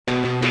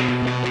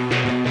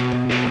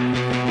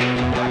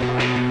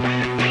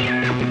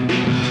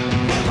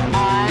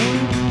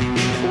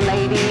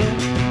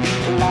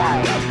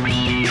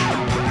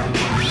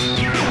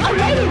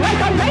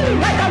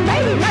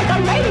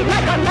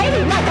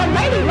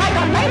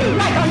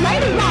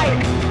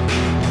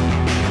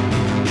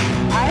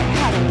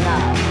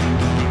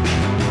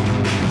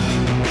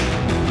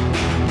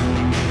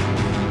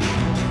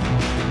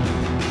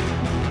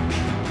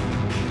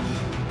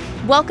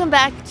Welcome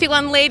back to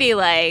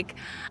Unladylike.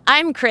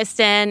 I'm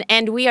Kristen,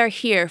 and we are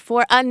here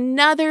for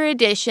another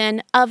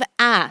edition of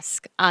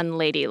Ask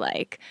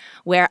Unladylike,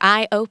 where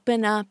I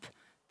open up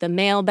the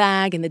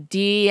mailbag and the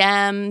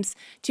DMs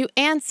to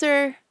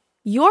answer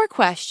your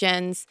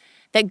questions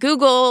that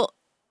Google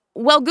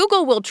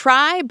will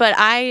try, but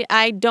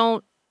I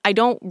don't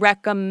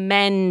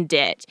recommend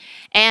it.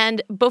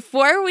 And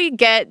before we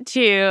get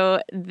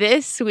to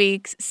this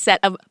week's set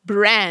of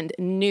brand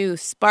new,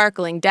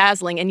 sparkling,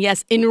 dazzling, and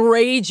yes,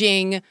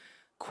 enraging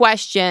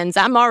questions,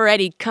 I'm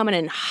already coming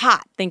in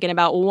hot thinking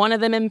about one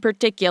of them in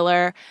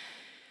particular.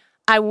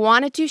 I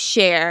wanted to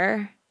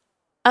share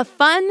a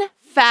fun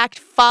fact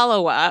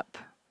follow-up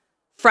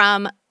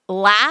from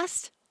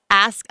last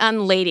Ask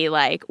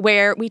Unladylike,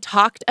 where we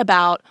talked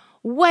about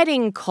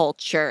wedding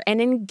culture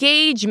and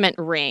engagement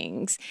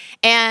rings.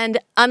 And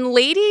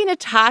Unlady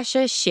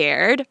Natasha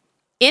shared,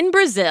 in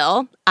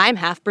Brazil, I'm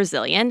half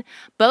Brazilian,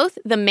 both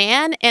the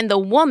man and the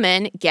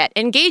woman get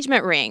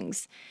engagement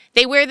rings.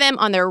 They wear them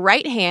on their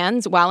right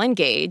hands while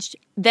engaged,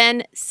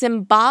 then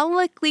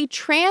symbolically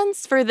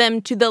transfer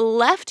them to the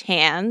left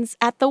hands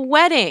at the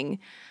wedding.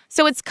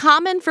 So it's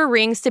common for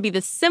rings to be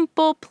the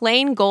simple,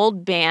 plain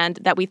gold band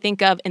that we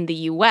think of in the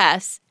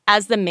U.S.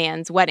 as the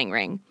man's wedding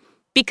ring.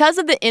 Because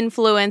of the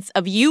influence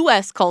of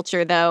U.S.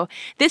 culture, though,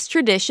 this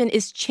tradition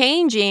is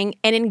changing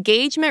and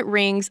engagement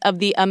rings of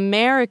the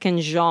American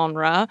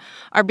genre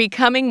are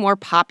becoming more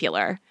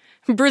popular.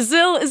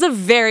 Brazil is a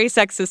very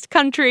sexist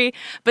country,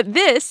 but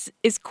this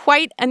is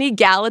quite an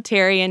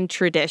egalitarian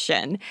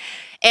tradition.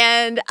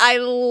 And I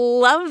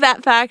love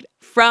that fact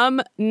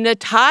from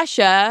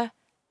Natasha.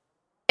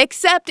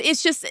 Except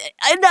it's just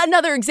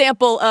another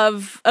example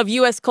of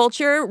U.S.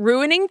 culture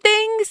ruining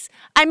things.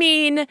 I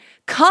mean,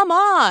 come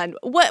on.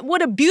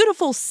 What a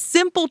beautiful,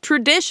 simple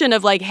tradition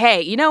of like, hey,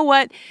 you know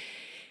what?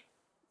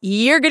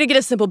 You're going to get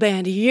a simple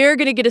band. You're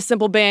going to get a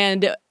simple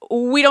band.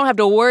 We don't have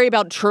to worry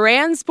about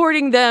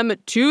transporting them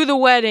to the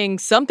wedding.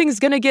 Something's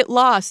going to get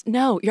lost.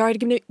 No, you're already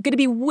going to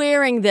be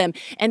wearing them.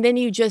 And then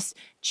you just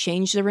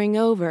change the ring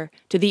over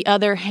to the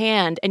other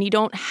hand. And you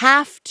don't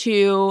have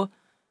to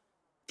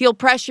feel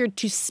pressured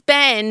to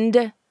spend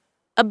 $1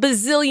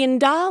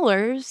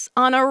 bazillion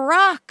on a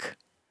rock.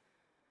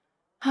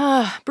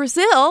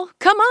 Brazil,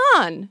 come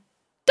on.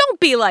 Don't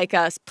be like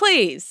us,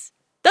 please.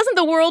 Doesn't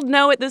the world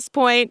know at this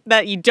point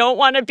that you don't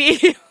want to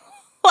be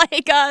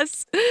like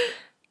us?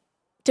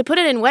 To put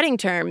it in wedding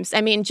terms, I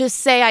mean, just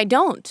say I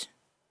don't.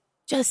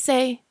 Just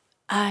say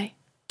I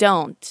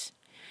don't.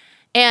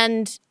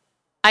 And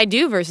I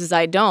do versus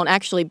I don't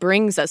actually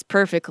brings us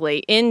perfectly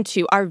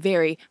into our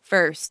very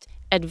first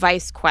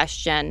advice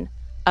question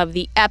of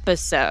the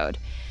episode.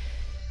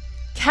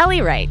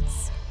 Kelly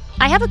writes,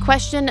 I have a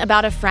question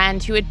about a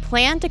friend who had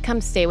planned to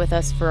come stay with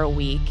us for a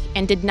week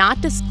and did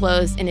not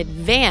disclose in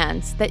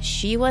advance that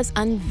she was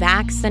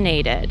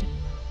unvaccinated.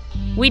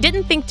 We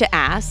didn't think to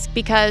ask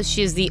because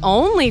she's the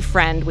only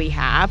friend we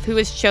have who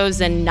has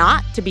chosen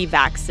not to be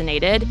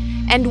vaccinated,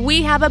 and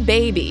we have a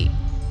baby.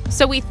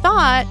 So we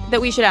thought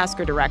that we should ask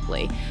her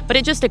directly, but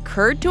it just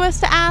occurred to us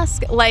to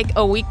ask like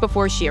a week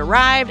before she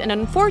arrived, and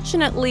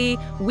unfortunately,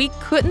 we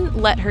couldn't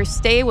let her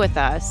stay with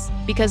us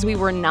because we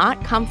were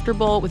not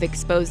comfortable with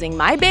exposing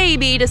my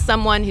baby to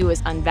someone who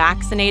is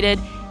unvaccinated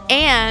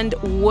and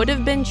would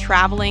have been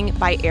traveling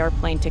by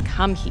airplane to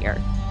come here.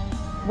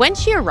 When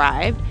she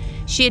arrived,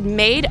 she had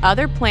made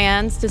other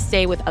plans to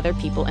stay with other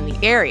people in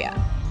the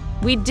area.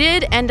 We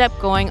did end up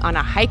going on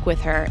a hike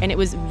with her, and it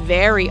was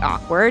very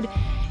awkward.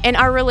 And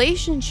our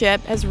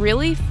relationship has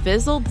really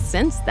fizzled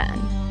since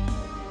then.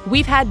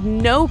 We've had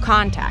no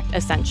contact,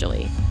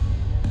 essentially.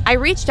 I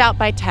reached out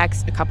by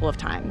text a couple of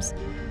times.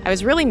 I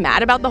was really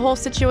mad about the whole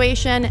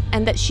situation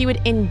and that she would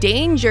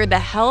endanger the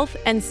health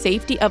and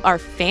safety of our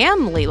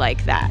family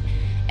like that.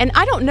 And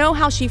I don't know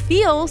how she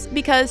feels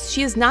because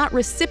she has not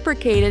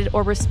reciprocated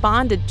or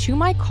responded to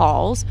my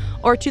calls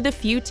or to the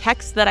few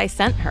texts that I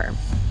sent her.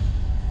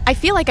 I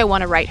feel like I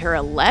want to write her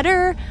a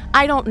letter.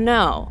 I don't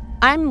know.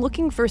 I'm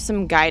looking for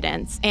some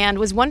guidance and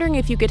was wondering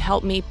if you could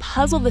help me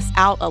puzzle this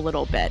out a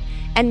little bit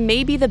and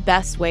maybe the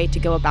best way to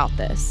go about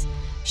this.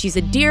 She's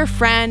a dear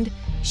friend.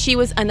 She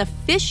was an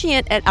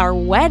officiant at our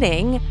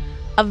wedding,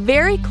 a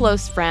very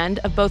close friend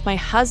of both my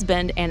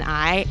husband and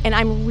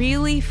I'm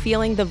really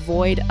feeling the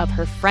void of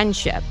her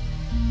friendship.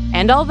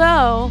 And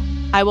although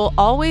I will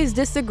always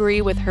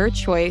disagree with her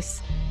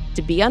choice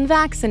to be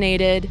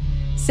unvaccinated,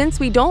 since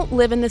we don't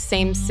live in the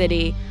same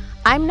city,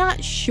 I'm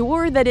not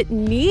sure that it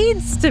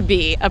needs to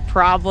be a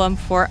problem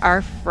for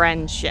our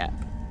friendship.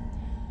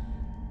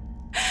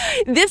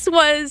 This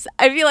was,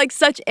 I feel like,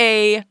 such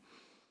a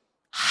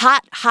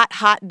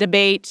hot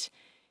debate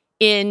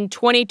in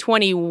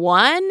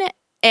 2021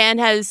 and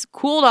has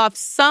cooled off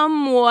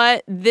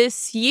somewhat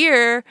this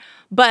year.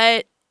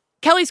 But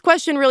Kelly's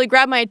question really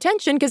grabbed my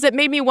attention because it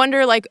made me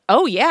wonder, like,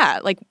 oh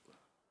yeah, like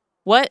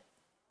what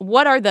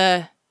are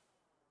the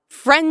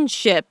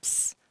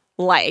friendships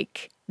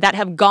like that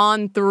have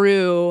gone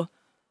through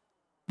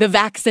the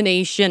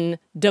vaccination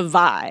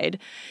divide?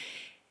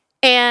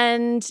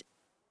 And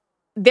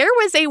There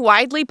was a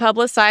widely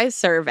publicized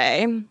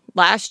survey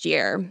last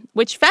year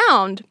which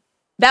found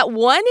that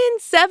 1 in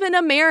 7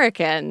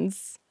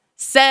 Americans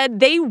said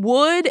they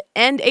would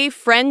end a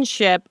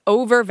friendship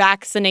over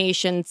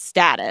vaccination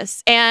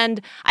status.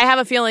 And I have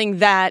a feeling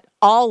that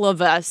all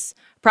of us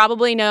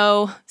probably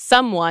know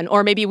someone,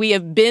 or maybe we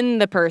have been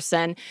the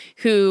person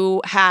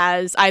who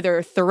has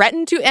either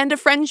threatened to end a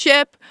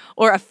friendship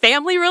or a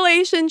family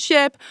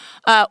relationship,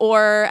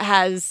 or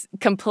has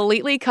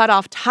completely cut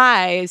off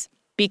ties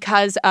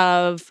because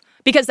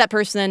that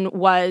person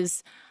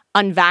was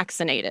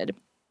unvaccinated.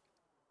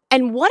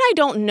 And what I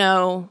don't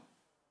know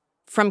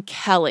from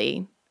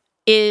Kelly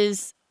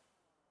is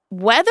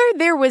whether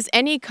there was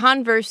any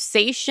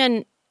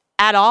conversation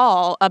at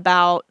all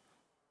about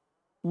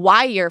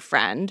why your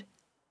friend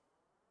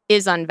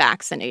is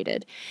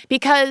unvaccinated.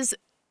 Because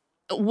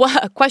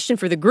a question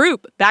for the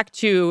group, back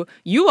to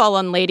you all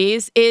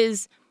unladies,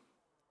 is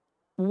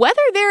whether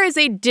there is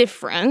a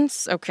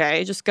difference,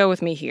 okay, just go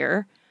with me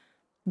here,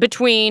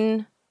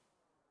 between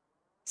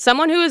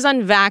someone who is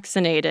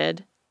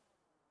unvaccinated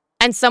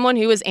and someone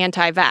who is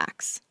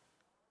anti-vax.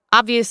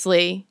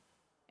 Obviously,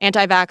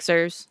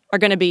 anti-vaxxers are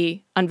going to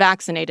be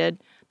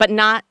unvaccinated, but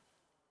not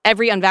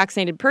every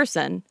unvaccinated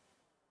person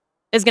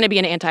is going to be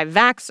an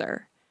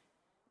anti-vaxxer,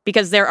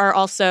 because there are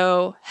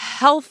also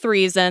health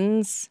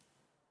reasons,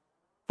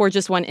 for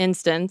just one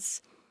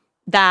instance,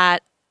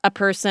 that a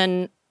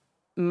person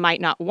might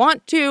not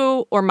want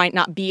to or might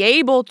not be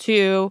able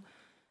to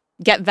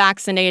get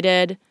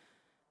vaccinated.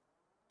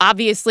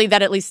 Obviously,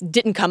 that at least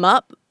didn't come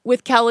up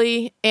with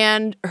Kelly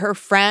and her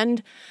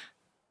friend.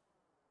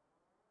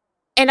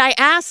 And I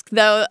ask,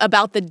 though,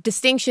 about the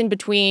distinction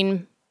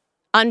between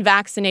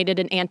unvaccinated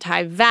and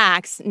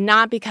anti-vax,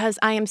 not because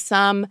I am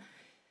some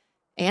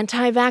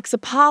anti-vax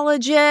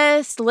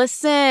apologist.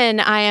 Listen,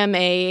 I am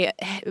a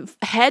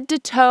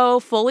head-to-toe,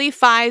 fully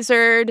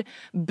Pfizered,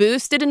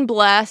 boosted and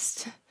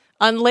blessed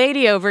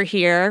unlady over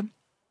here.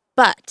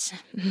 But,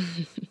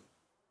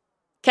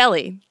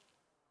 Kelly,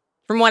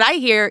 from what I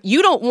hear,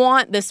 you don't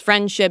want this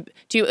friendship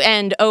to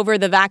end over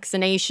the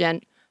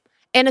vaccination.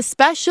 And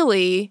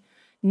especially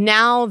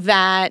now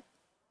that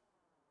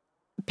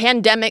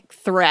pandemic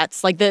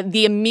threats, like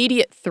the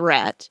immediate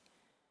threat,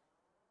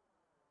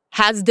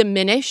 has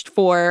diminished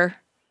for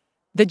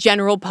the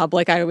general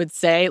public, I would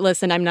say.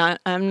 Listen, I'm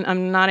not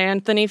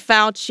Anthony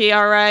Fauci,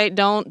 all right?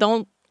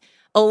 Don't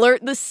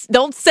alert this,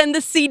 don't send the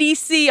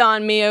CDC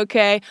on me,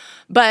 okay?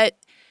 But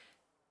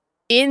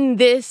in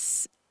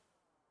this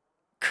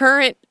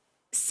current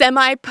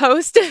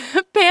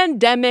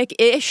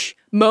semi-post-pandemic-ish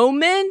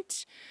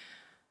moment,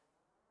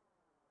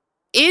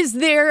 is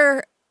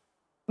there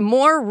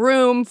more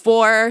room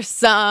for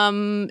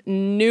some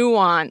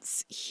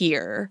nuance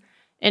here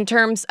in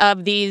terms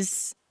of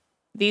these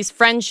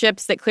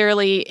friendships that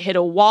clearly hit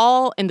a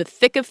wall in the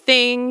thick of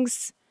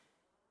things?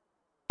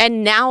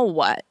 And now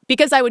what?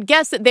 Because I would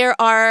guess that there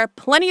are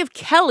plenty of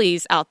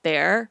Kellys out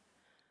there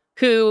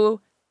who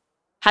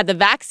had the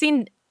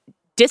vaccine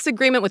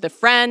disagreement with a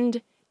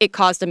friend. It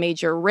caused a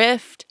major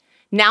rift.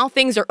 Now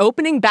things are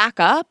opening back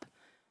up,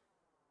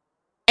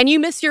 and you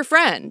miss your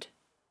friend.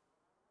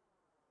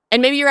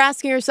 And maybe you're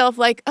asking yourself,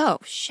 like, oh,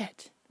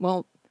 shit,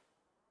 well,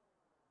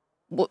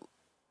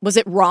 was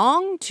it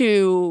wrong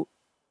to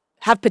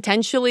have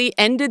potentially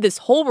ended this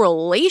whole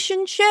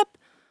relationship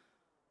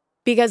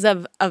because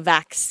of a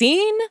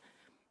vaccine?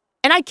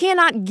 And I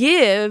cannot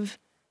give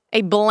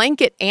a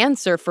blanket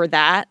answer for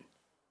that.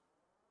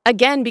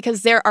 Again,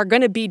 because there are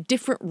going to be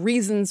different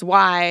reasons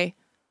why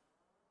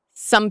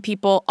some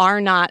people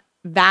are not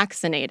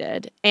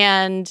vaccinated.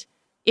 And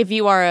if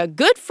you are a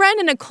good friend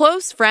and a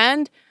close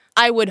friend,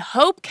 I would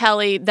hope,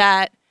 Kelly,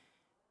 that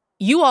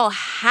you all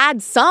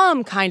had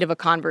some kind of a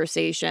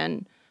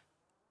conversation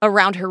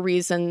around her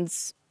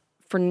reasons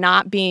for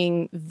not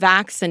being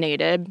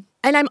vaccinated.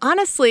 And I'm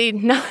honestly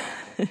not...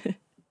 and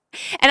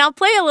I'll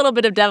play a little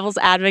bit of devil's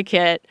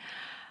advocate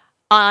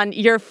on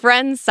your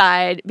friend's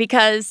side,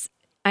 because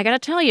I gotta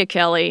tell you,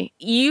 Kelly,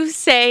 you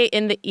say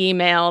in the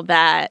email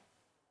that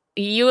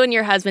you and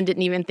your husband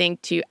didn't even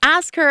think to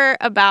ask her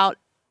about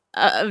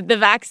the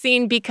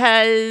vaccine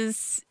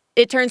because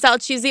it turns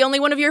out she's the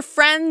only one of your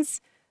friends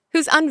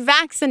who's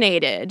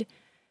unvaccinated.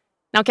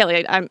 Now,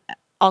 Kelly, I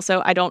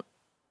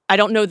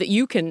don't know that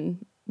you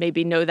can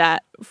maybe know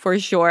that for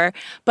sure.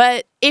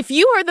 But if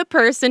you are the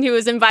person who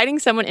is inviting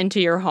someone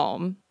into your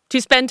home to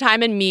spend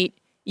time and meet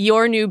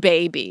your new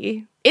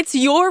baby, it's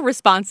your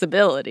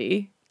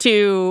responsibility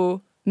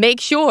to make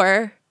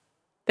sure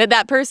that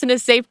that person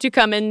is safe to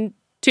come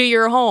into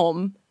your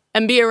home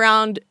and be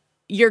around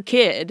your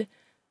kid.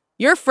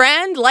 Your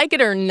friend, like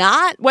it or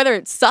not, whether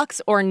it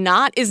sucks or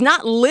not, is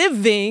not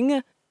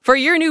living for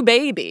your new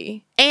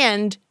baby.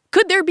 And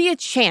could there be a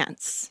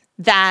chance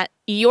that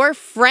your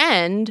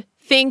friend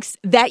thinks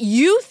that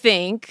you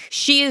think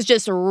she is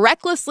just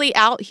recklessly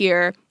out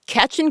here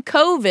catching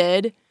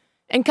COVID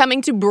and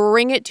coming to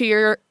bring it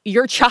to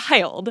your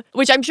child,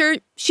 which I'm sure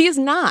she is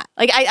not.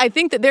 Like, I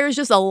think that there's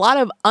just a lot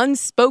of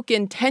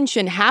unspoken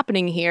tension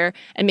happening here,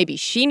 and maybe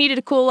she needed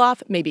to cool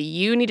off, maybe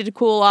you needed to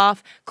cool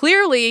off.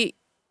 Clearly,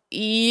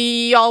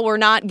 y'all were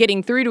not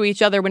getting through to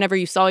each other whenever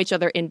you saw each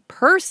other in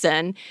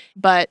person.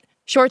 But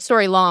short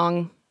story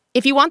long,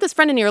 if you want this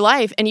friend in your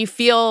life and you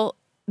feel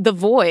the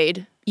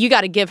void, you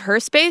got to give her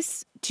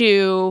space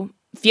to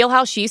feel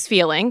how she's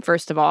feeling,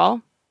 first of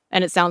all.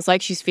 And it sounds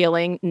like she's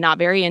feeling not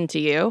very into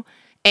you.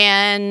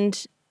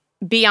 And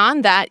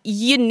beyond that,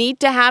 you need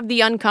to have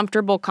the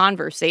uncomfortable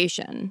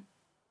conversation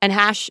and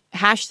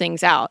hash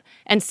things out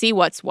and see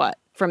what's what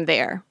from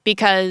there.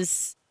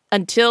 Because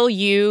until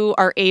you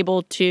are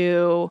able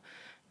to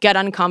get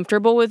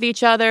uncomfortable with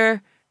each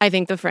other, I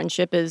think the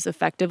friendship is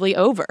effectively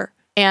over.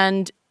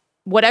 And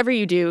whatever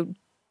you do,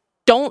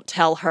 don't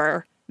tell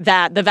her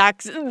that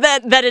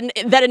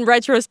that in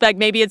retrospect,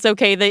 maybe it's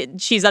okay that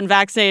she's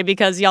unvaccinated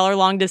because y'all are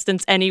long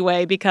distance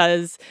anyway.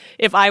 Because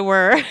if I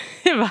were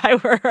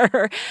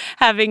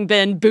having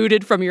been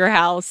booted from your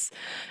house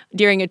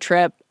during a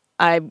trip,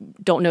 I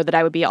don't know that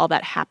I would be all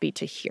that happy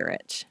to hear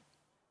it.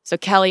 So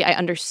Kelly, I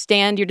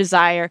understand your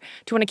desire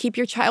to want to keep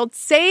your child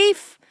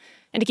safe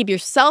and to keep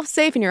yourself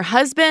safe and your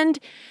husband.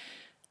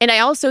 And I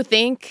also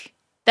think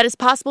that it's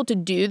possible to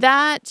do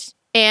that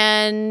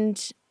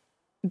and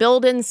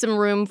build in some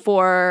room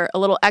for a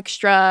little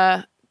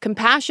extra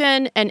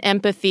compassion and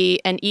empathy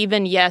and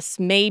even, yes,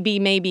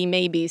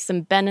 maybe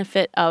some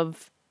benefit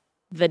of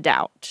the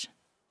doubt.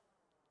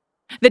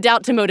 The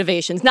doubt to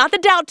motivations, not the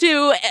doubt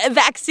to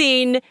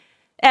vaccine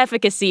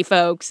efficacy,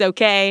 folks,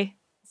 okay?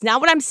 It's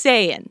not what I'm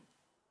saying.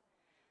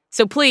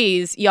 So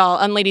please, y'all,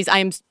 unladies, I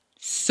am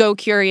so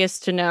curious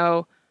to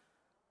know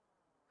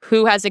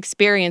who has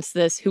experienced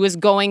this, who is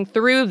going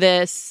through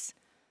this.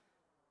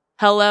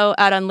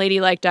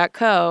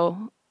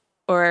 hello@unladylike.co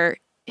or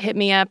hit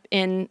me up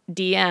in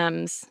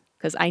DMs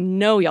because I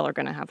know y'all are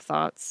going to have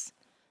thoughts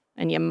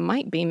and you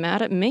might be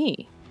mad at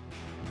me.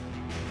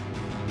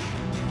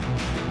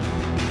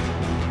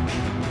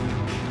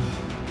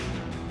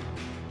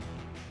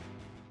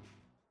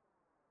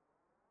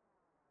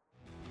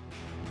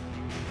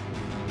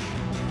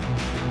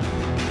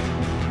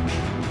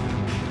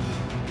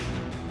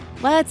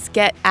 Let's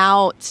get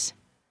out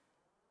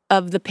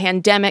of the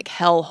pandemic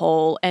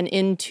hellhole and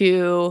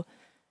into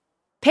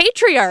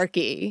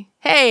patriarchy.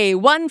 Hey,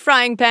 one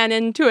frying pan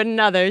into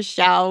another,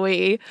 shall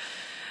we?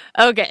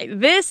 Okay,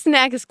 this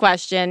next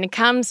question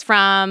comes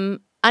from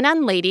an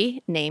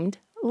unlady named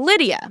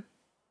Lydia.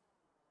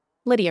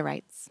 Lydia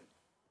writes,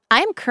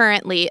 I am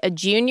currently a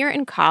junior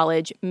in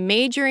college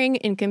majoring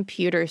in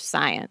computer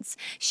science.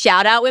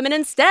 Shout out women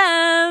in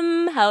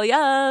STEM. Hell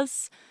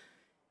yes.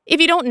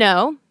 If you don't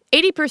know,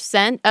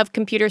 80% of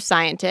computer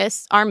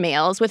scientists are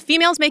males, with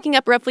females making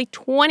up roughly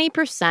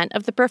 20%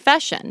 of the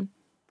profession.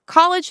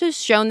 College has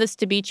shown this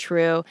to be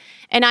true,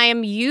 and I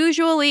am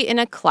usually in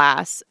a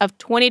class of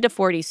 20 to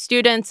 40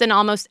 students, and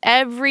almost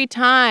every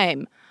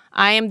time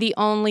I am the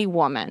only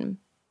woman.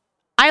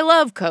 I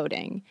love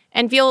coding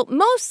and feel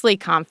mostly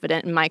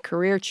confident in my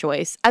career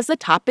choice as the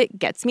topic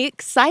gets me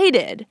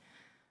excited.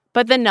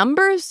 But the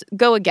numbers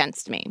go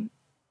against me.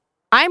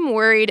 I'm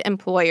worried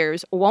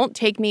employers won't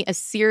take me as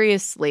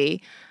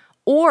seriously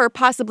or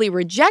possibly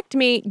reject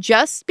me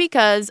just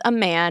because a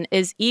man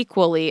is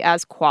equally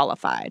as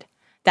qualified.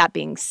 That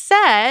being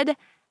said,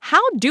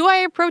 how do I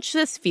approach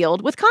this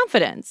field with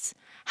confidence?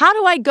 How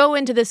do I go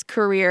into this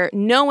career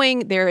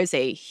knowing there is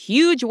a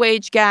huge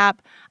wage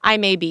gap, I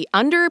may be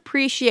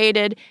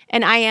underappreciated,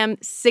 and I am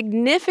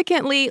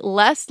significantly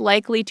less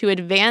likely to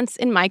advance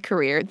in my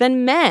career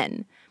than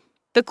men?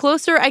 The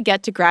closer I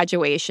get to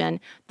graduation,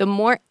 the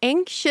more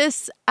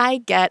anxious I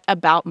get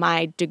about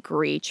my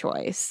degree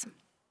choice.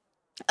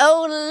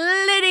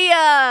 Oh,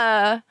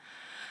 Lydia!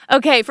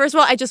 Okay, first of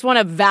all, I just want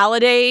to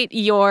validate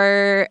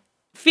your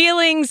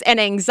feelings and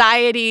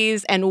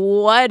anxieties and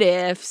what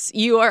ifs.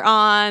 You are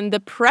on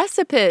the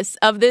precipice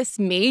of this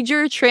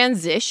major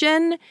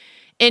transition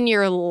in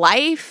your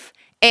life,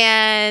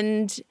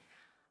 and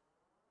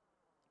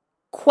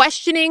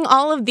questioning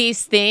all of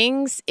these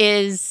things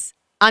is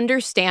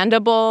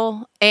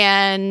understandable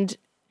and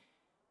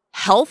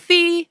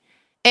healthy.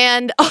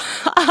 And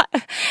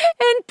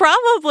and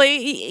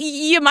probably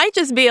you might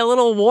just be a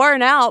little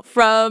worn out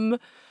from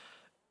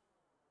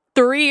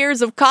 3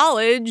 years of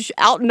college,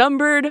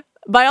 outnumbered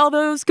by all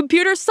those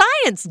computer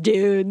science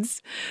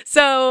dudes.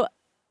 So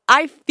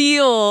I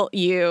feel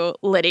you,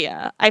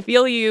 Lydia. I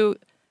feel you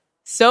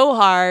so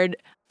hard.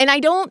 And I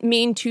don't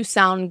mean to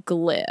sound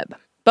glib,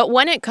 but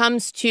when it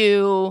comes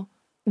to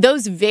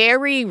those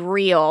very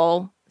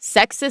real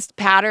sexist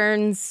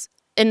patterns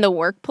in the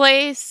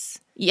workplace,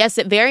 yes,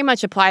 it very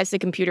much applies to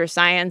computer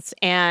science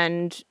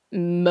and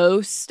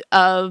most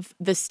of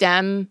the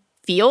STEM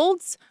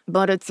fields,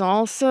 but it's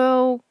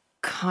also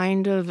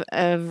kind of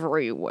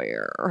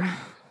everywhere.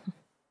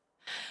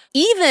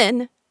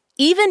 Even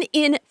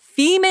in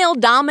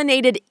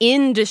female-dominated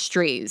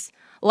industries,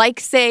 like,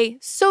 say,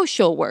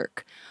 social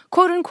work,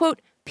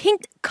 quote-unquote,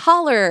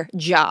 pink-collar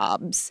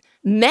jobs,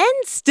 men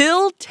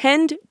still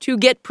tend to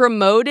get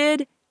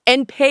promoted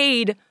and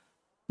paid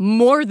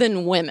more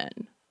than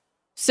women.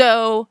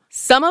 So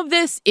some of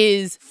this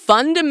is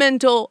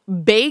fundamental,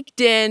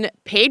 baked-in,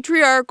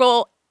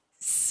 patriarchal,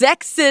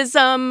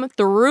 sexism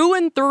through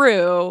and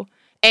through.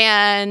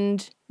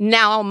 And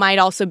now might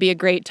also be a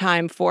great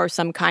time for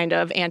some kind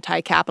of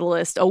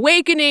anti-capitalist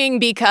awakening,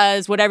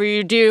 because whatever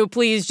you do,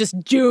 please just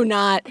do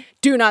not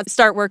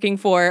start working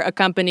for a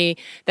company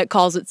that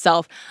calls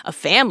itself a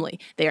family.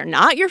 They are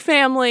not your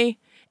family.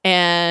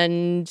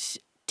 And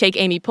take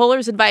Amy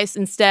Poehler's advice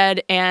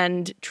instead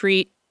and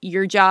treat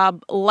your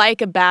job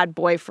like a bad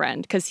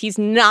boyfriend, because he's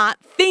not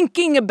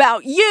thinking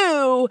about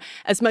you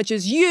as much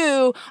as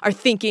you are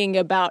thinking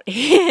about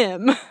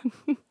him.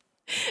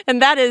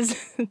 And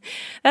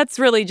that's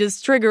really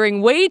just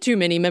triggering way too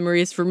many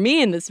memories for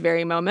me in this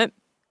very moment.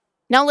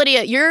 Now,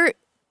 Lydia, your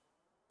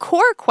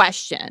core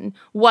question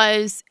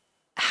was,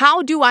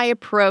 how do I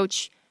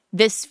approach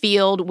this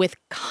field with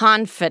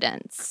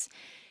confidence?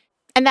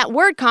 And that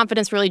word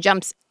confidence really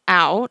jumps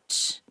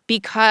out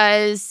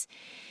because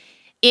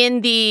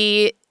in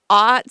the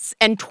aughts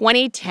and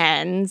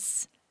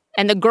 2010s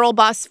and the girl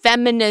boss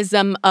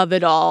feminism of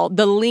it all,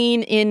 the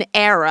lean in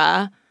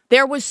era,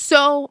 there was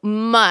so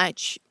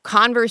much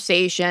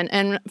conversation,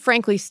 and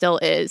frankly still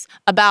is,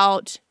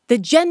 about the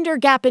gender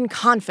gap in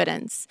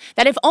confidence.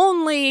 That if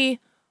only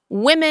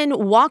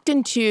women walked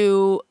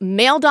into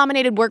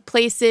male-dominated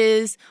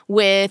workplaces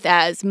with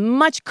as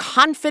much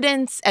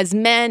confidence as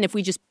men, if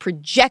we just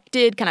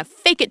projected, kind of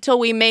fake it till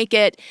we make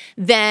it,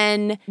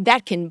 then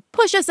that can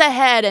push us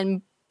ahead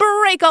and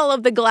break all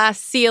of the glass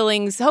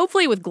ceilings,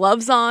 hopefully with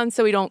gloves on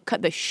so we don't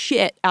cut the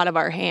shit out of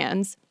our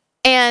hands.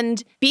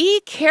 And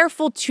be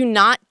careful to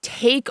not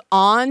take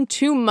on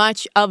too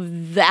much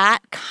of that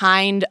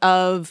kind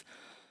of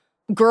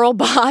girl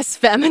boss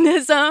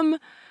feminism.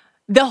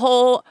 The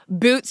whole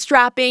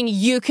bootstrapping,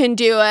 you can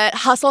do it,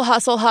 hustle,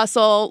 hustle,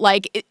 hustle,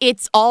 like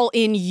it's all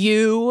in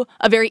you,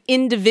 a very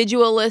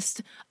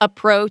individualist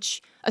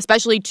approach,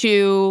 especially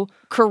to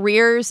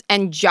careers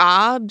and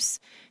jobs,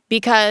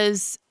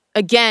 because,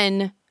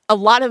 again, a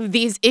lot of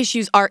these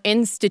issues are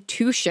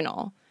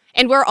institutional.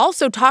 And we're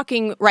also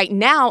talking right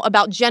now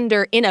about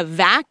gender in a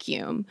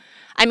vacuum.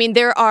 I mean,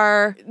 there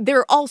are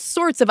all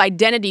sorts of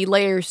identity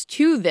layers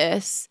to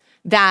this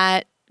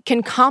that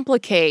can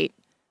complicate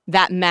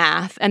that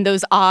math and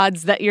those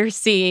odds that you're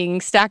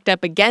seeing stacked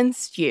up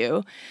against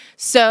you.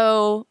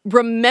 So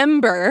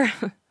remember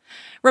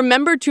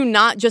to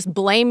not just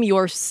blame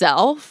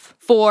yourself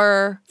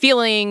for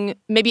feeling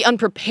maybe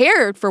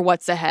unprepared for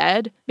what's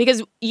ahead,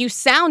 because you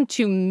sound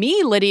to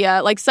me,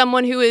 Lydia, like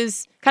someone who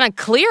is kind of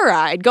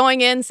clear-eyed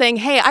going in saying,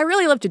 hey, I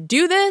really love to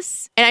do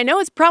this, and I know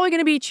it's probably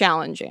going to be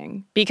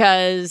challenging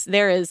because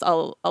there is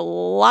a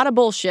lot of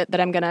bullshit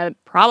that I'm going to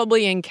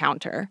probably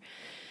encounter.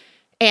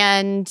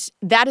 And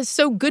that is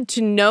so good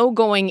to know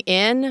going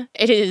in.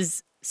 It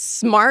is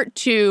smart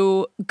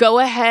to go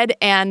ahead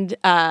and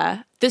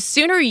the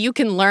sooner you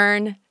can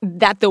learn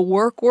that the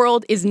work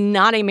world is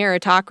not a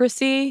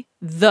meritocracy,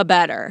 the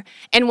better.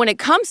 And when it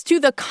comes to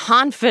the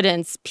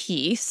confidence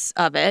piece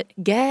of it,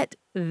 get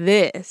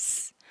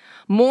this.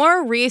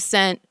 More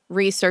recent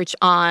research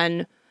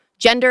on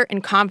gender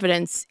and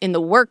confidence in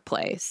the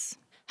workplace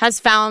has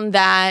found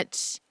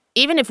that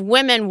even if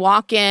women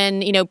walk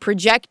in,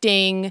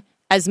 projecting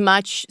as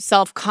much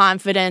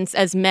self-confidence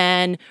as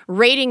men,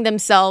 rating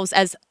themselves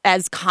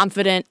as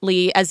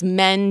confidently as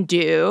men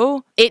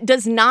do, it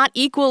does not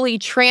equally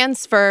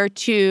transfer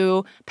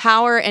to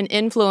power and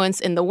influence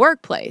in the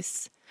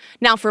workplace.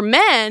 Now, for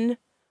men,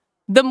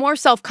 the more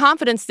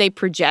self-confidence they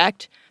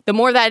project, the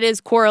more that is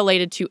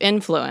correlated to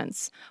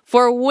influence.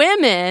 For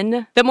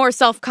women, the more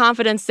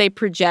self-confidence they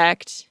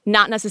project,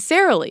 not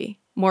necessarily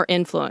more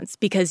influence,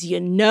 because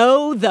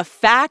the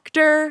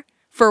factor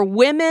for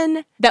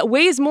women that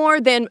weighs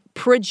more than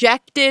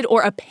projected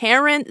or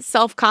apparent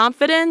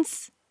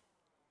self-confidence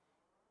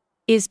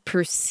is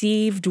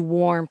perceived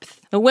warmth.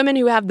 The women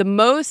who have the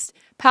most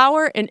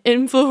power and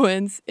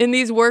influence in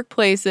these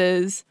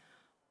workplaces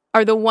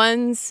are the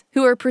ones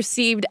who are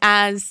perceived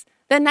as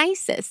the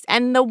nicest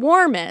and the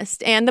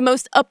warmest and the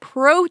most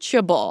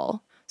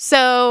approachable.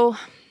 So,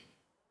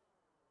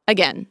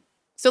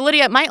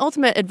 Lydia, my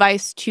ultimate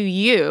advice to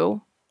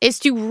you is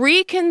to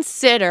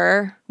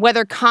reconsider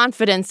whether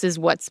confidence is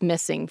what's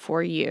missing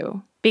for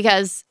you.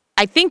 Because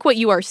I think what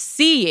you are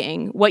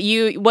seeing,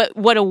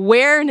 what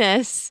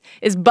awareness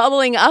is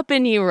bubbling up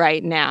in you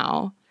right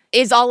now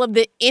is all of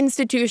the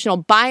institutional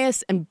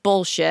bias and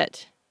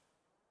bullshit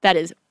that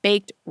is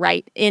baked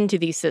right into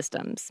these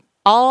systems.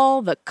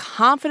 All the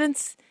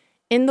confidence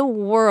in the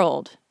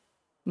world,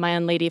 my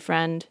unlady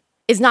friend,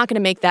 is not going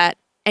to make that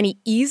any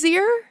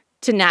easier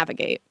to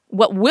navigate.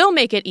 What will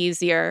make it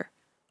easier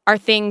are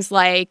things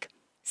like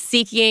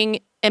seeking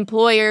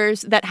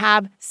employers that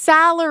have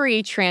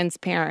salary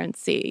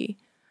transparency,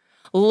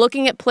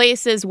 looking at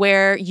places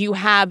where you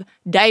have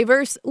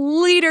diverse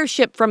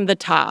leadership from the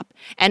top,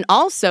 and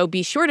also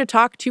be sure to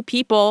talk to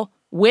people,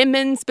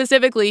 women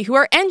specifically, who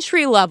are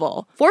entry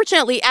level.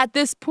 Fortunately, at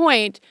this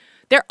point,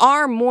 there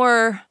are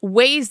more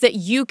ways that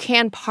you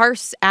can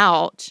parse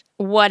out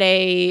what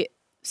a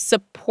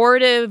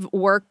supportive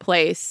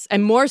workplace, a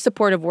more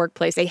supportive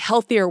workplace, a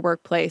healthier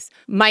workplace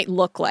might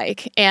look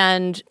like.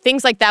 And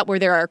things like that where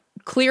there are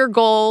clear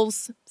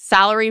goals,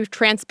 salary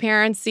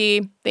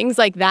transparency, things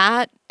like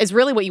that is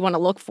really what you want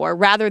to look for,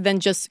 rather than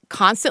just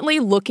constantly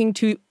looking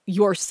to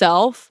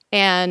yourself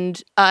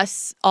and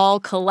us all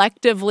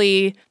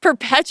collectively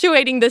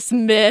perpetuating this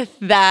myth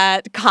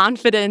that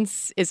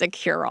confidence is a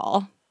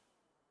cure-all.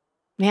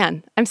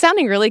 Man, I'm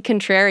sounding really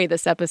contrary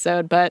this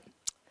episode, but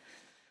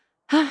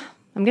I'm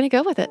going to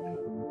go with it.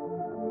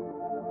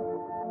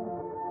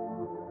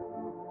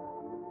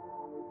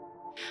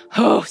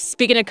 Oh,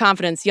 speaking of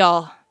confidence,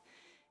 y'all,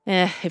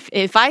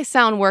 if I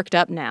sound worked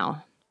up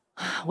now,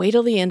 wait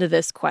till the end of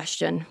this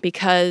question,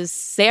 because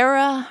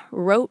Sarah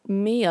wrote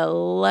me a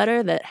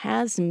letter that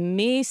has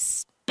me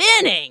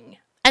spinning.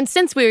 And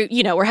since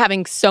we're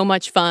having so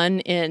much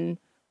fun in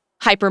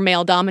hyper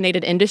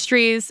male-dominated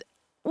industries,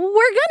 we're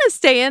going to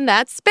stay in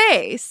that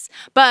space.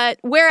 But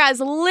whereas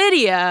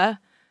Lydia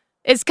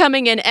is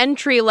coming in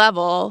entry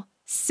level,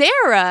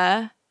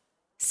 Sarah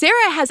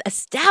has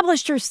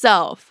established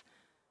herself.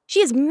 She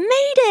has made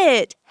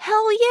it.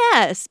 Hell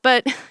yes.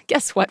 But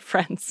guess what,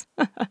 friends?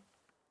 The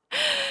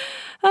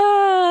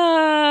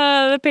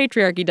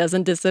patriarchy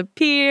doesn't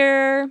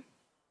disappear.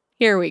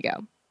 Here we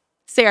go.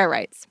 Sarah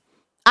writes,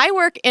 I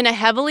work in a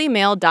heavily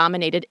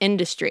male-dominated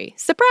industry.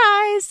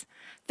 Surprise!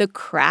 The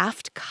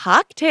craft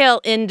cocktail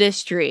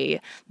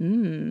industry.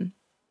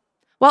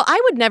 Well,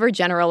 I would never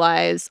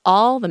generalize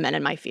all the men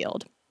in my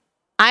field.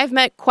 I've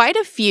met quite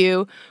a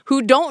few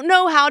who don't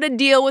know how to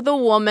deal with a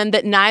woman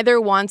that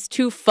neither wants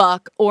to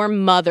fuck or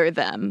mother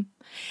them.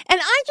 And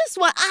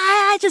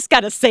I just got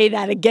to say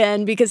that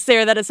again because,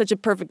 Sarah, that is such a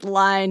perfect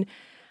line.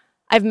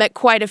 I've met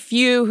quite a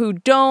few who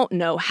don't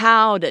know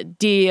how to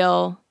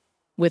deal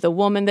with a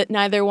woman that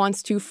neither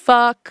wants to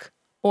fuck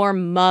or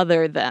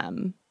mother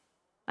them.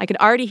 I can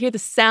already hear the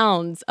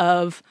sounds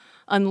of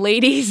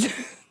unladies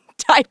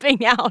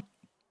typing out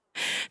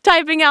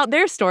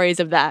their stories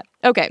of that.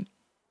 Okay.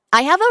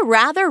 I have a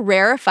rather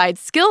rarefied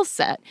skill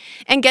set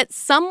and get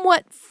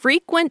somewhat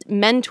frequent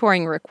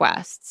mentoring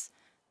requests.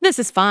 This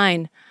is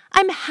fine.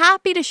 I'm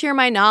happy to share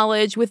my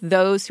knowledge with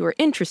those who are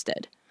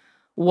interested.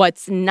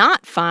 What's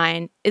not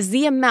fine is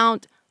the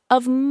amount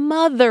of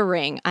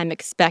mothering I'm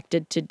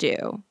expected to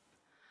do.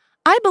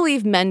 I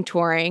believe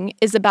mentoring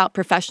is about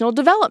professional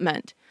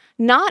development,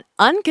 not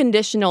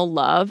unconditional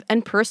love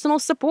and personal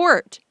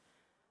support.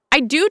 I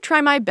do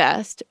try my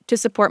best to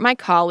support my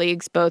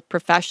colleagues both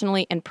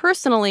professionally and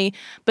personally,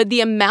 but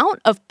the amount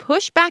of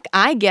pushback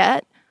I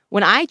get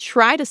when I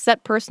try to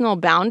set personal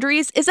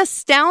boundaries is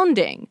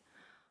astounding.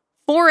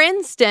 For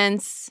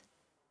instance,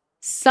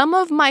 some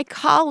of my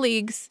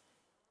colleagues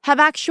have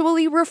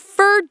actually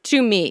referred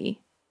to me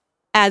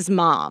as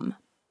mom.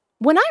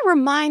 When I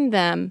remind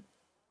them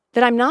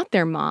that I'm not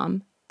their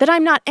mom, that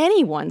I'm not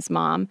anyone's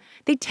mom,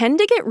 they tend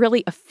to get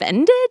really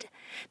offended.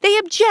 They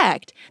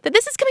object that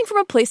this is coming from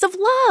a place of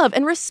love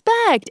and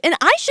respect, and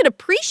I should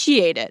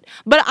appreciate it,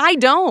 but I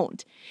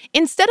don't.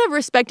 Instead of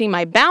respecting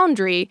my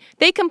boundary,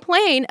 they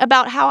complain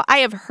about how I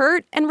have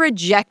hurt and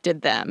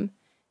rejected them.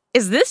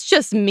 Is this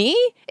just me?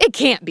 It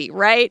can't be,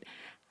 right?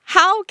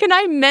 How can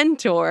I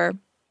mentor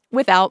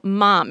without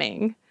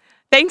momming?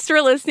 Thanks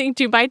for listening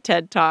to my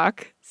TED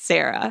Talk,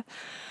 Sarah.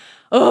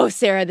 Oh,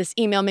 Sarah, this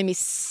email made me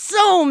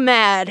so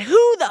mad.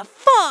 Who the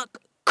fuck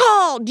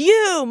called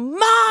you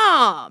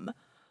mom?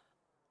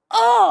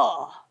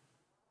 Oh,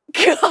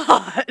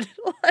 God.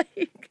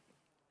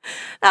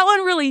 That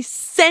one really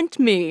sent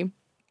me.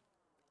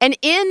 And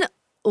in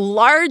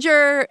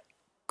larger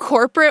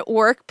corporate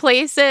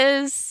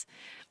workplaces,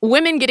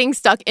 women getting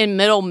stuck in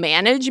middle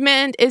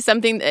management is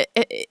something that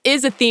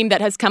is a theme that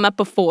has come up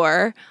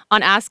before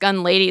on Ask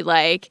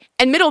Unladylike.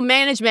 And middle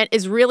management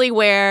is really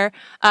where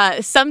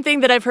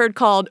something that I've heard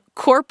called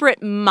corporate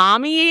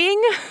mommying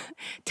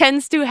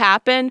tends to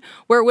happen,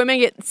 where women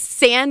get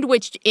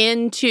sandwiched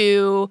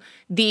into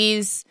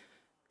these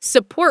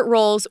support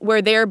roles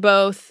where they're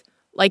both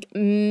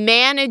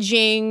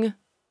managing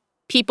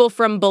people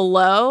from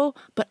below,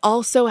 but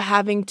also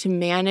having to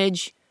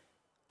manage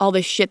all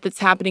the shit that's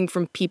happening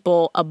from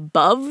people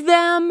above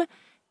them.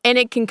 And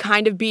it can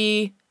kind of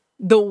be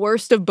the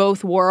worst of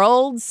both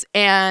worlds.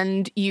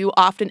 And you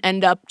often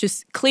end up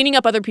just cleaning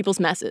up other people's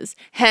messes.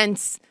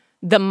 Hence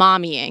the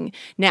mommying.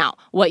 Now,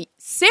 what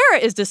Sarah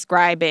is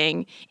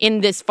describing in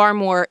this far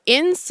more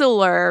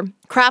insular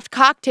craft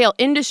cocktail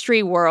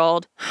industry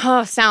world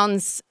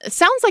sounds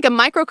like a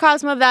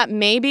microcosm of that,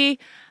 maybe.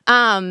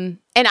 And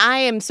I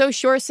am so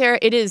sure, Sarah,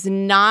 it is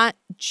not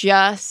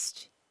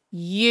just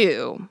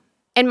you.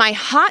 And my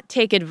hot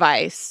take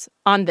advice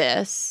on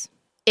this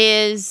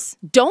is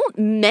don't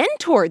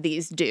mentor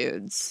these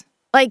dudes.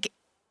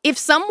 If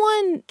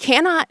someone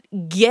cannot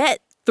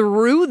get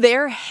through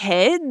their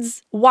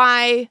heads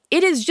why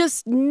it is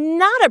just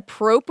not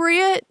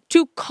appropriate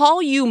to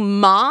call you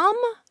mom,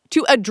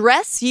 to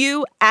address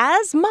you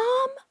as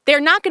mom, they're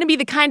not going to be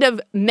the kind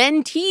of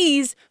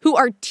mentees who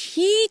are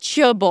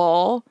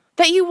teachable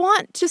that you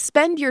want to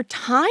spend your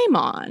time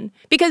on.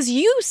 Because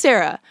you,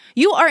 Sarah,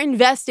 you are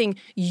investing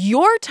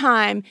your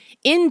time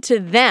into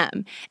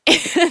them.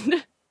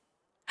 And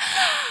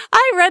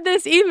I read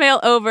this email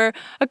over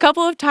a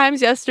couple of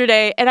times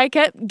yesterday, and I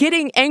kept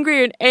getting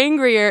angrier and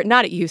angrier.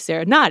 Not at you,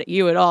 Sarah. Not at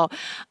you at all.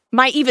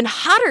 My even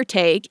hotter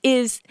take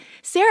is,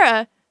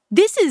 Sarah,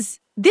 this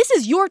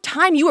is your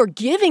time you are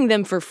giving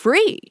them for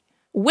free.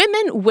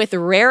 Women with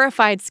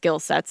rarefied skill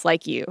sets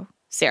like you,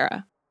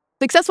 Sarah.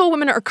 Successful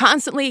women are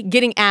constantly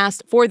getting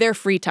asked for their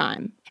free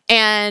time.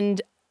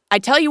 And I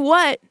tell you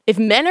what, if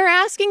men are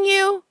asking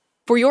you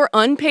for your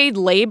unpaid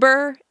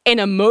labor and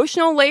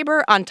emotional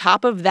labor on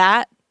top of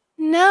that,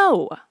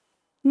 no.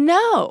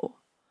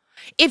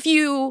 If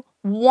you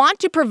want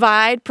to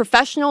provide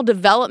professional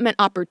development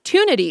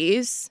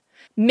opportunities,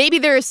 maybe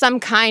there is some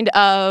kind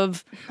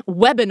of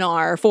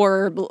webinar,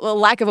 for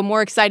lack of a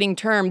more exciting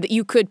term, that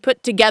you could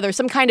put together,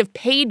 some kind of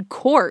paid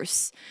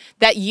course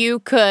that you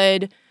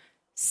could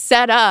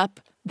set up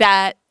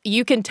that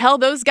you can tell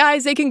those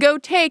guys they can go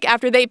take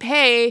after they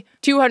pay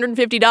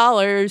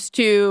 $250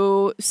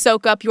 to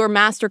soak up your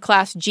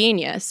masterclass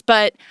genius.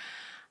 But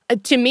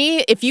to me,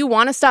 if you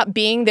want to stop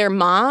being their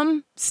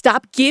mom,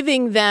 stop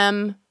giving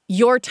them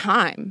your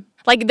time.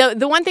 Like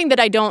the one thing that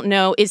I don't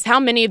know is how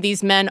many of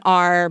these men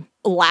are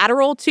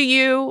lateral to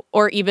you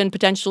or even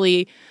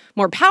potentially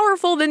more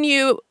powerful than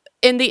you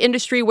in the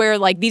industry, where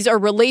like these are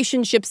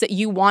relationships that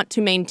you want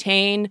to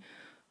maintain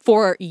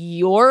for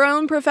your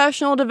own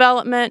professional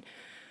development.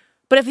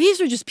 But if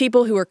these are just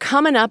people who are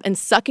coming up and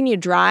sucking you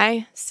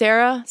dry,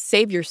 Sarah,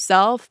 save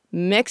yourself,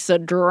 mix a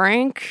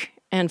drink,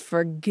 and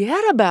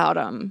forget about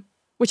them.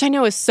 Which I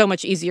know is so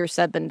much easier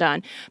said than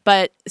done.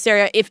 But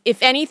Sarah,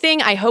 if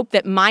anything, I hope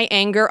that my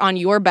anger on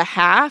your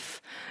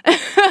behalf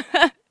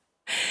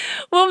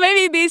will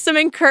maybe be some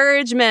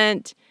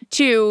encouragement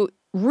to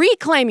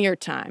reclaim your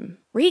time.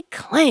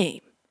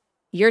 Reclaim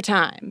your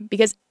time.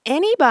 Because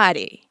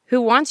anybody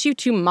who wants you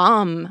to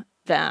mom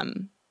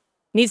them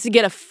needs to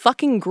get a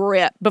fucking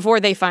grip before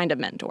they find a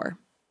mentor.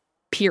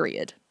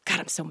 Period.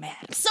 God, I'm so mad.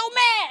 I'm so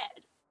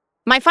mad!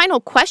 My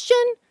final question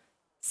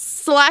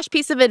 /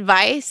 piece of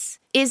advice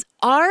is,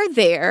 are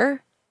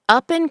there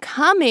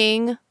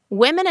up-and-coming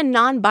women and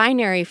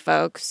non-binary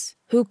folks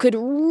who could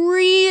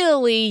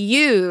really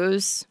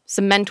use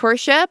some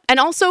mentorship and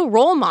also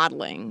role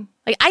modeling?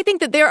 Like, I think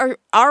that there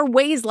are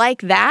ways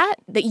like that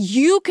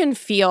you can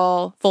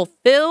feel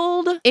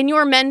fulfilled in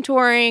your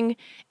mentoring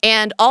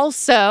and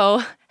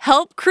also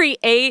help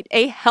create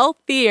a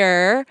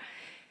healthier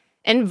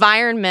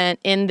environment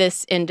in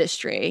this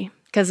industry.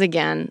 Because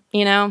again,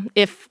 you're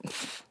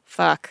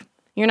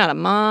not a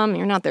mom,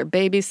 you're not their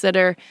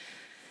babysitter.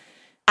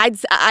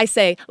 I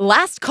say,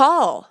 last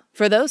call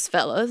for those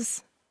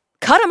fellas.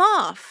 Cut them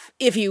off,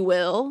 if you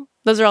will.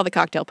 Those are all the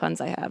cocktail puns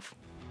I have.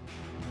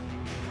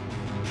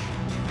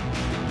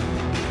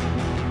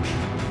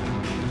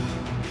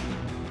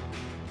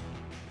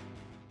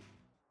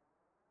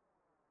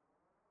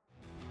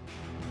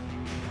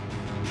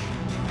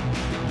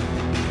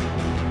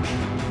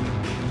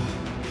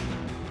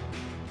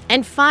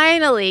 And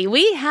finally,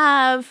 we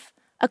have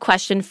a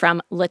question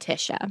from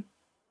Letitia.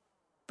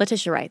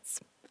 Letitia writes,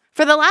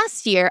 for the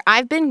last year,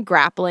 I've been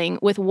grappling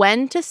with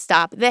when to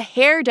stop the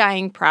hair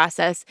dyeing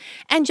process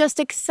and just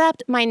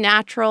accept my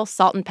natural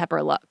salt and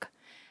pepper look.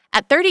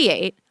 At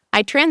 38,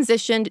 I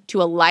transitioned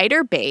to a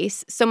lighter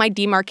base, so my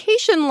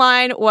demarcation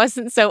line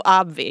wasn't so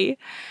obvious.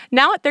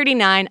 Now at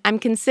 39, I'm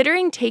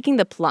considering taking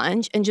the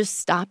plunge and just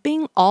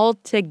stopping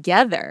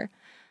altogether.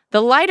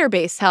 The lighter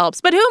base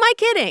helps, but who am I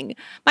kidding?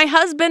 My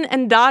husband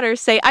and daughter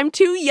say I'm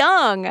too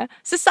young.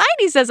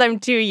 Society says I'm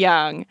too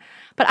young.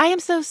 But I am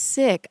so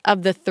sick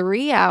of the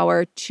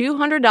 3-hour,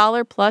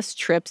 $200 plus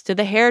trips to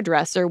the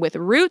hairdresser with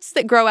roots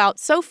that grow out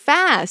so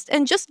fast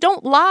and just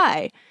don't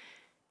lie.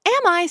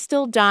 Am I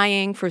still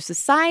dying for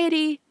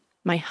society,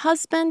 my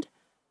husband,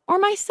 or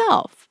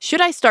myself?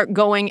 Should I start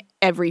going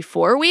every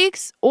 4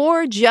 weeks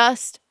or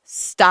just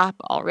stop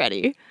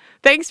already?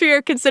 Thanks for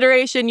your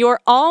consideration,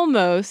 your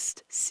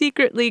almost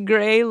secretly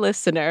gray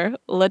listener,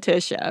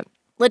 Letitia.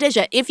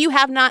 Letitia, if you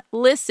have not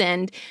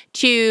listened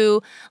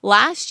to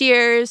last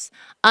year's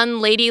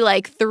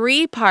Unladylike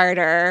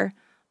 3-parter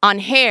on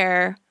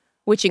hair,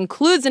 which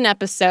includes an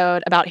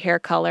episode about hair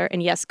color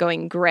and yes,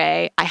 going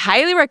gray, I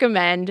highly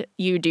recommend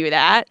you do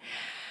that.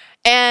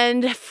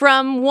 And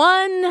from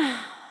one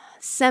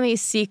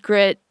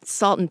semi-secret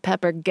salt and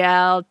pepper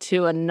gal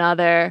to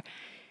another,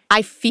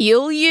 I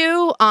feel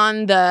you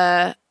on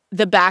the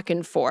back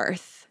and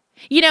forth.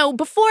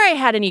 Before I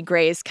had any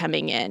grays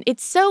coming in,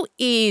 it's so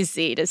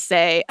easy to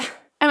say,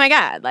 oh my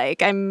God,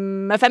 like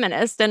I'm a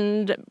feminist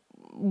and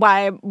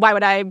why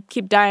would I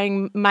keep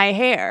dyeing my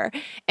hair?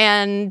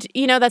 And,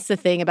 that's the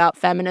thing about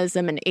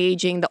feminism and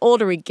aging. The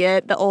older we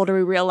get, the older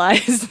we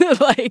realize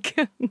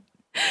that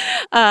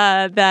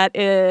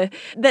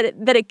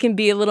it can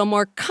be a little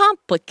more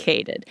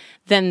complicated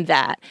than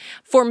that.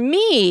 For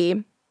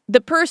me,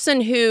 the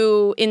person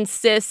who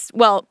insists,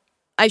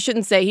 I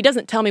shouldn't say he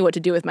doesn't tell me what to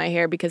do with my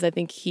hair because I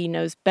think he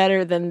knows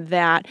better than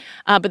that.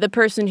 But the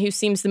person who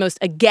seems the most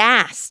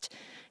aghast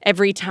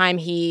every time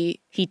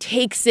he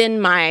takes in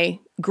my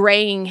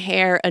graying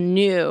hair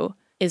anew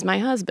is my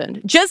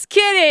husband. Just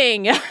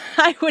kidding.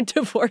 I would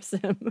divorce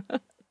him.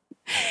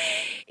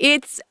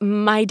 It's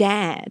my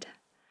dad.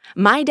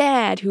 My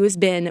dad, who has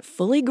been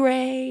fully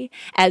gray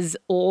as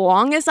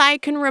long as I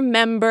can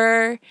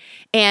remember,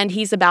 and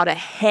he's about a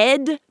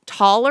head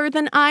taller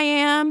than I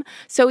am.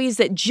 So he's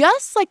at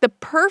just like the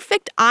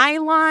perfect eye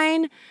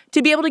line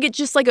to be able to get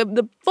just like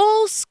the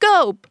full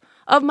scope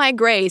of my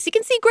grays. He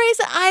can see grays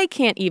that I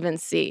can't even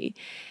see.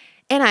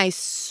 And I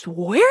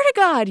swear to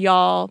God,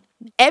 y'all,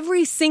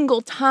 every single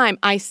time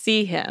I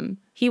see him,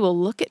 he will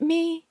look at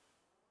me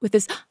with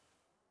this,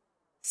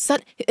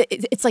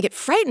 it's like it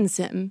frightens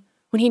him.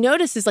 When he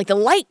notices, like, the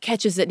light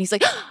catches it, and he's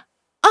like,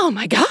 oh,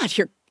 my God,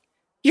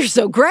 you're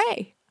so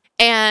gray.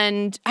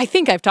 And I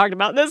think I've talked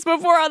about this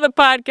before on the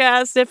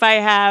podcast. If I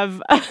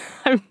have,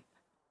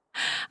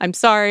 I'm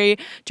sorry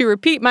to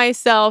repeat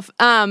myself.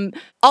 All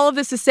of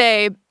this to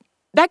say,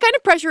 that kind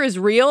of pressure is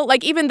real.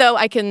 Like, even though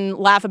I can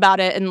laugh about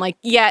it and, like,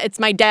 yeah, it's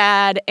my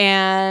dad,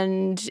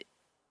 and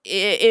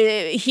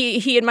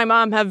he and my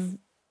mom have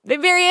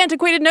very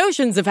antiquated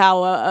notions of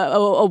how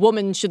a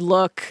woman should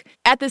look.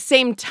 At the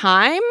same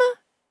time,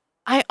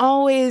 I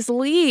always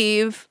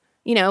leave,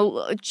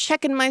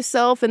 checking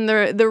myself in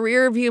the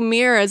rear view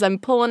mirror as I'm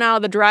pulling out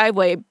of the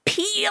driveway,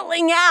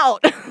 peeling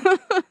out,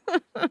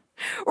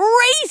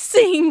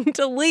 racing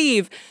to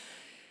leave.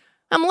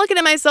 I'm looking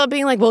at myself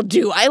being like, well,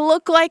 do I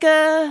look like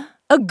a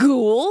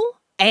ghoul?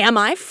 Am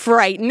I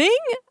frightening?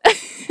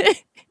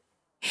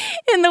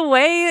 In the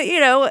way,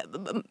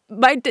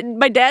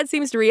 my dad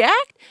seems to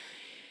react.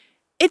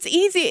 It's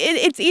easy.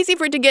 It's easy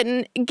for it to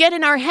get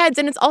in our heads,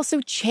 and it's also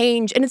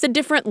change, and it's a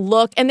different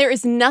look, and there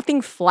is nothing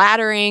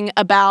flattering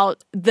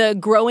about the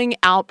growing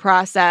out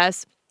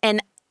process. And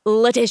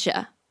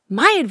Letitia,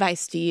 my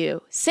advice to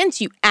you,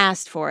 since you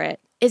asked for it,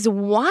 is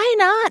why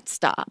not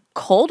stop?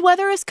 Cold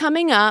weather is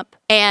coming up,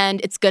 and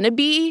it's going to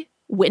be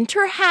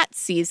winter hat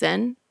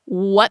season.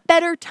 What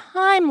better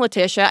time,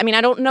 Letitia? I mean,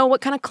 I don't know what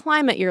kind of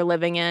climate you're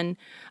living in.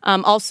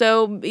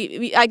 Also,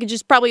 I could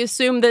just probably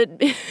assume that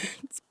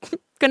it's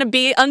going to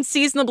be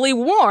unseasonably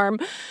warm.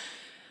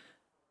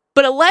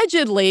 But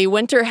allegedly,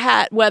 winter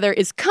hat weather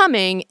is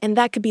coming, and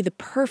that could be the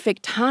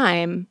perfect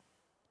time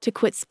to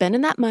quit spending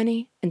that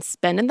money and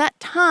spending that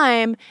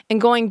time and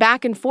going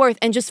back and forth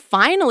and just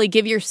finally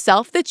give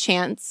yourself the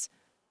chance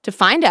to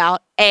find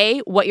out, A,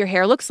 what your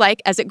hair looks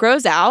like as it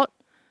grows out,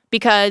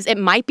 because it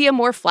might be a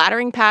more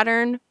flattering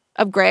pattern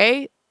of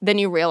gray than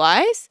you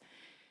realize,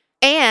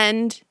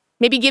 and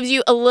maybe gives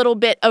you a little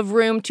bit of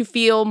room to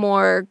feel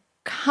more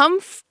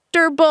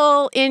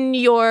comfortable in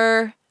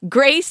your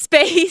gray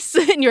space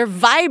and your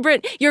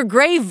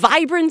gray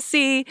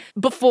vibrancy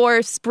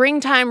before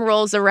springtime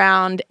rolls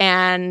around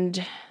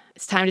and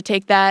it's time to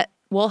take that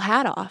wool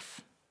hat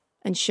off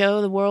and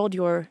show the world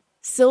your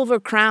silver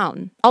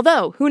crown.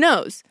 Although, who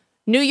knows?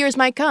 New Year's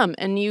might come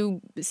and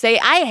you say,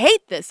 I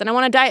hate this and I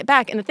want to dye it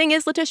back. And the thing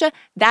is, Letitia,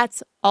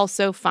 that's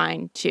also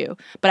fine too.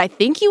 But I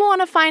think you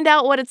want to find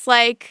out what it's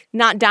like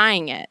not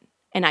dyeing it.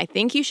 And I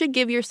think you should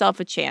give yourself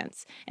a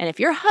chance. And if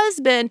your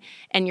husband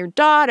and your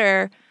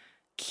daughter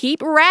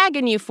keep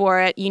ragging you for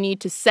it, you need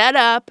to set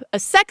up a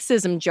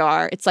sexism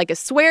jar. It's like a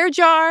swear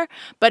jar,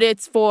 but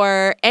it's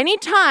for any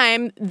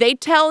time they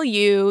tell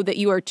you that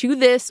you are too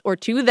this or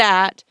too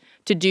that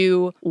to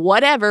do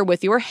whatever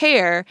with your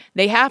hair,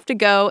 they have to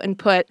go and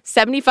put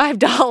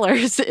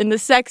 $75 in the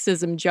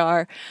sexism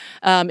jar.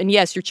 And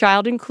yes, your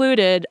child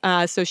included,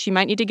 so she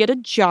might need to get a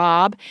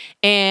job,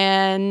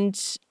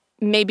 and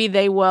maybe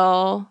they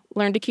will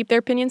learn to keep their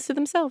opinions to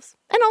themselves.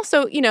 And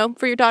also,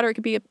 for your daughter, it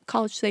could be a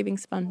college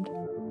savings fund.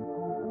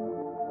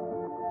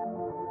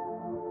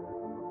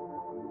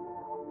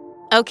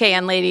 Okay,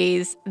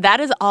 Unladies, that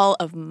is all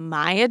of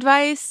my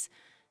advice.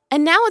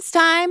 And now it's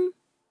time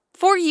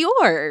for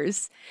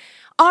yours.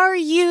 Are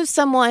you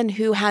someone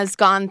who has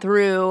gone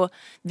through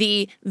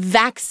the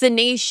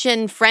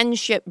vaccination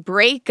friendship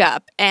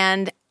breakup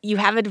and you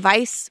have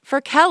advice for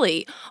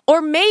Kelly?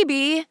 Or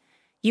maybe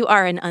you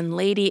are an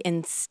unlady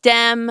in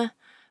STEM.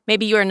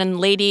 Maybe you're an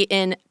unlady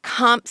in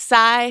comp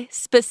sci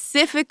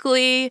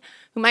specifically,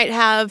 who might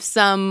have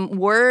some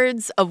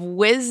words of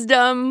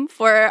wisdom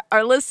for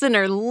our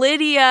listener,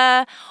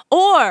 Lydia,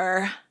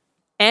 or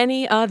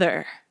any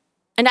other.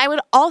 And I would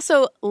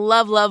also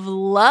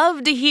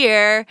love to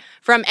hear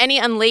from any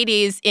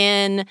unladies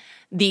in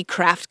the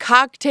craft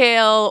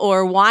cocktail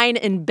or wine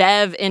and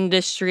bev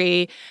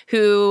industry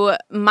who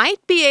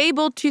might be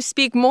able to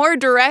speak more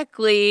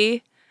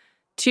directly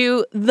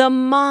to the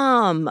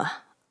mom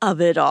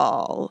of it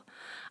all.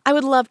 I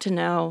would love to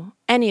know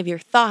any of your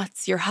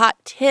thoughts, your hot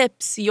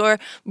tips, your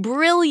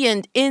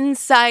brilliant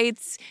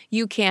insights.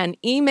 You can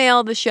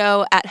email the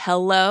show at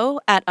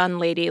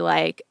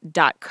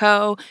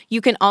hello@unladylike.co.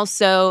 You can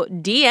also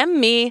DM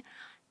me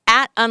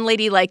at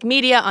Unladylike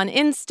Media on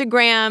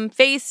Instagram,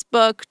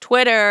 Facebook,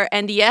 Twitter,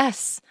 and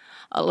yes,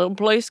 a little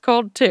place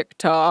called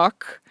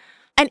TikTok.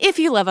 And if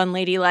you love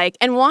Unladylike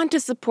and want to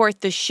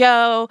support the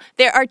show,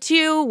 there are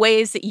two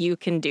ways that you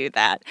can do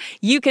that.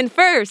 You can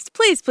first,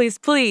 please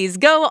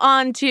go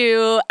on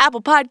to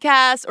Apple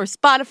Podcasts or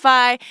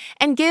Spotify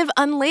and give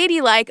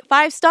Unladylike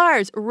 5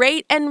 stars.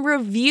 Rate and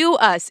review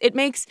us. It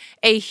makes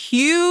a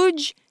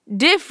huge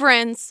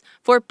difference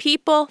for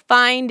people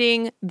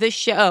finding the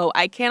show.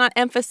 I cannot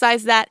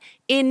emphasize that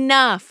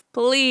enough.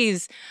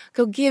 Please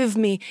go give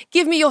me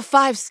your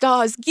 5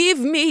 stars. Give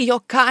me your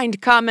kind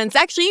comments.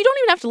 Actually, you don't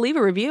even have to leave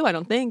a review, I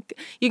don't think.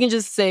 You can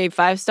just say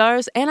 5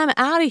 stars and I'm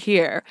out of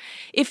here.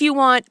 If you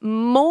want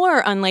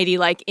more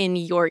Unladylike in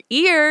your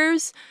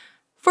ears,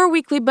 for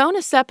weekly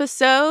bonus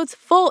episodes,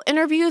 full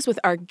interviews with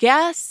our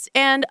guests,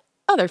 and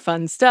other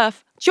fun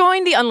stuff,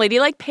 join the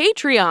Unladylike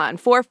Patreon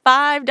for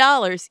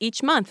 $5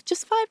 each month.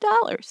 Just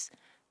 $5.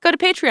 Go to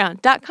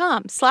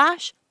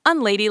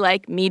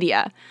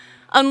patreon.com/unladylikemedia.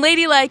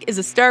 Unladylike is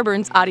a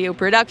Starburns audio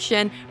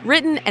production,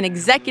 written and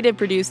executive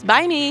produced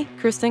by me,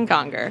 Kristen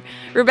Conger.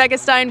 Rebecca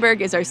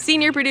Steinberg is our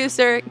senior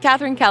producer.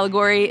 Catherine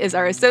Caligori is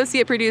our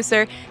associate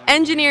producer.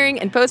 Engineering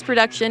and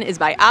post-production is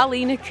by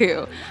Ali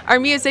Naku.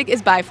 Our music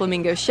is by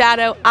Flamingo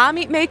Shadow,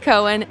 Amit May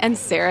Cohen, and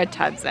Sarah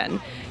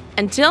Tudson.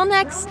 Until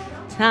next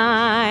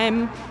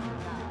time.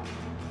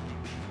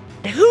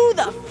 Who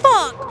the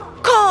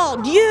fuck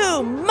called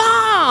you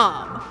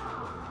mom?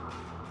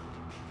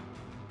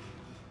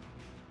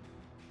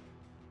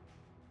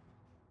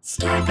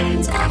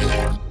 Starburns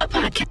Audio,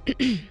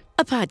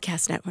 a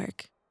podcast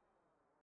network.